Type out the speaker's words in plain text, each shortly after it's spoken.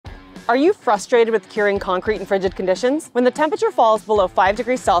Are you frustrated with curing concrete in frigid conditions? When the temperature falls below 5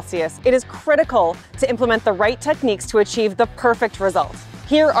 degrees Celsius, it is critical to implement the right techniques to achieve the perfect result.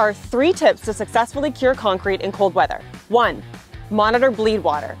 Here are 3 tips to successfully cure concrete in cold weather. 1. Monitor bleed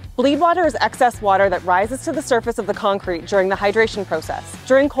water. Bleed water is excess water that rises to the surface of the concrete during the hydration process.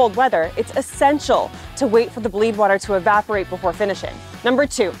 During cold weather, it's essential to wait for the bleed water to evaporate before finishing. Number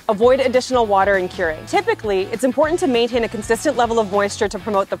 2, avoid additional water in curing. Typically, it's important to maintain a consistent level of moisture to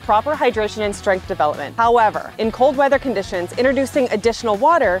promote the proper hydration and strength development. However, in cold weather conditions, introducing additional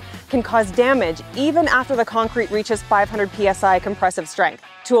water can cause damage even after the concrete reaches 500 psi compressive strength.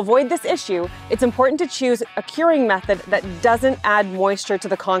 To avoid this issue, it's important to choose a curing method that doesn't add moisture to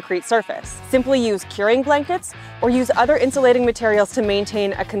the concrete surface. Simply use curing blankets or use other insulating materials to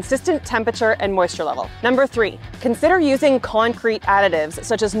maintain a consistent temperature and moisture level. Number 3, consider using concrete additives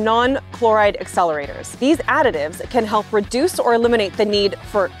such as non-chloride accelerators. These additives can help reduce or eliminate the need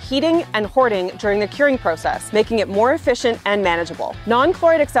for heating and hoarding during the curing process, making it more efficient and manageable.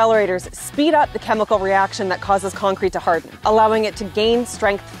 Non-chloride accelerators speed up the chemical reaction that causes concrete to harden, allowing it to gain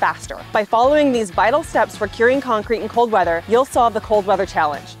strength faster. By following these vital steps for curing concrete in cold weather, you'll solve the cold weather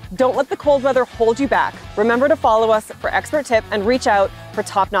challenge. Don't let the cold weather hold you back. Remember to follow us for expert tips and reach out for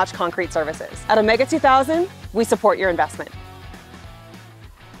top-notch concrete services. At Omega 2000, we support your investment.